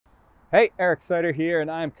Hey, Eric Sider here,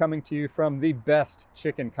 and I'm coming to you from the best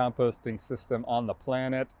chicken composting system on the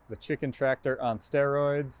planet, the Chicken Tractor on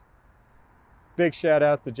steroids. Big shout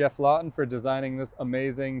out to Jeff Lawton for designing this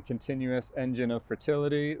amazing continuous engine of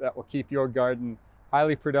fertility that will keep your garden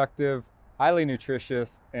highly productive, highly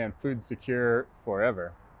nutritious, and food secure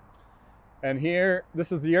forever. And here,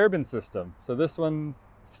 this is the urban system. So this one,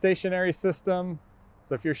 stationary system.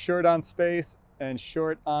 So if you're short on space and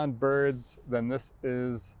short on birds, then this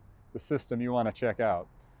is the system you want to check out.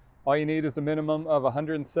 All you need is a minimum of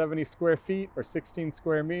 170 square feet or 16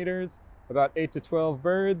 square meters, about 8 to 12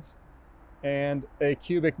 birds, and a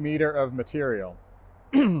cubic meter of material.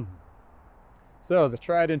 So the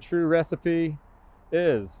tried and true recipe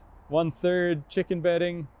is 1/3 chicken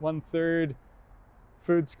bedding, 1/3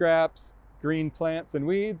 food scraps, green plants and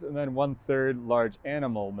weeds, and then 1/3 large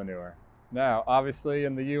animal manure. Now, obviously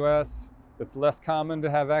in the US, it's less common to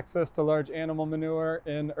have access to large animal manure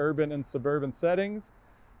in urban and suburban settings.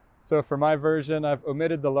 So for my version, I've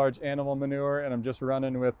omitted the large animal manure and I'm just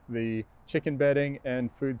running with the chicken bedding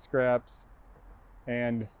and food scraps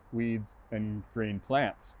and weeds and green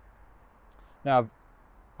plants. Now,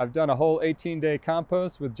 I've done a whole 18-day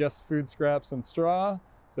compost with just food scraps and straw,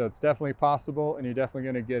 so it's definitely possible, and you're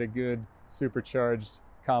definitely going to get a good supercharged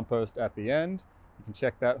compost at the end. You can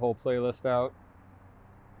check that whole playlist out.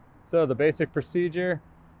 So the basic procedure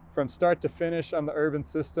from start to finish on the urban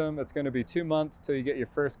system, it's going to be 2 months till you get your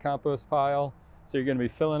first compost pile. So you're going to be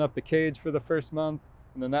filling up the cage for the first month,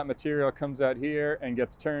 and then that material comes out here and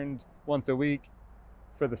gets turned once a week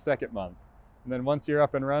for the second month. And then once you're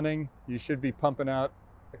up and running, you should be pumping out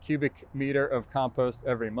a cubic meter of compost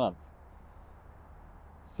every month.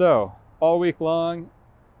 So all week long,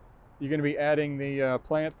 you're going to be adding the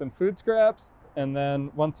plants and food scraps, and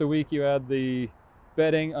then once a week you add the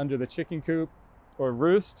bedding under the chicken coop or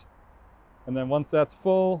roost, and then once that's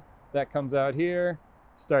full, that comes out here.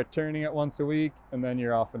 Start turning it once a week, and then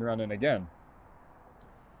you're off and running again.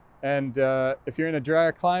 And if you're in a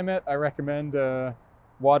drier climate, I recommend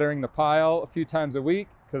watering the pile a few times a week,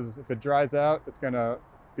 because if it dries out, it's going to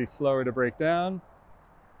be slower to break down.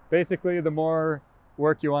 Basically, the more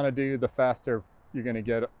work you want to do, the faster you're going to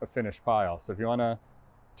get a finished pile. So if you want to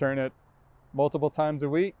turn it multiple times a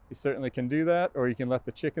week, you certainly can do that, or you can let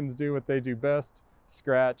the chickens do what they do best,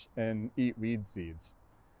 scratch and eat weed seeds.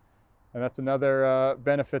 And that's another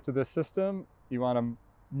benefit to this system. You want to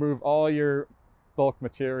move all your bulk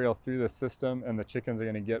material through the system, and the chickens are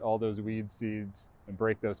going to get all those weed seeds and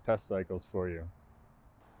break those pest cycles for you.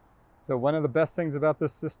 So one of the best things about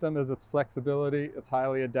this system is its flexibility. It's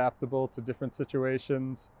highly adaptable to different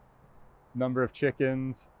situations, number of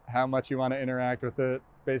chickens, how much you want to interact with it.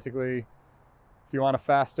 Basically, if you want a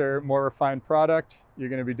faster, more refined product, you're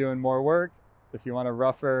going to be doing more work. If you want a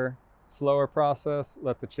rougher, slower process,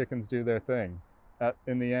 let the chickens do their thing.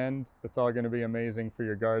 In the end, it's all going to be amazing for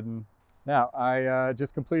your garden. Now, I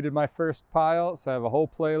just completed my first pile, so I have a whole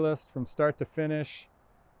playlist from start to finish.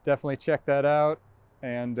 Definitely check that out.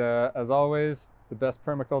 And as always, the best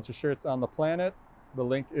permaculture shirts on the planet. The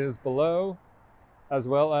link is below, as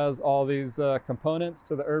well as all these components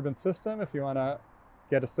to the urban system if you want to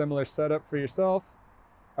get a similar setup for yourself.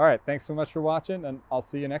 All right, thanks so much for watching, and I'll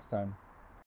see you next time.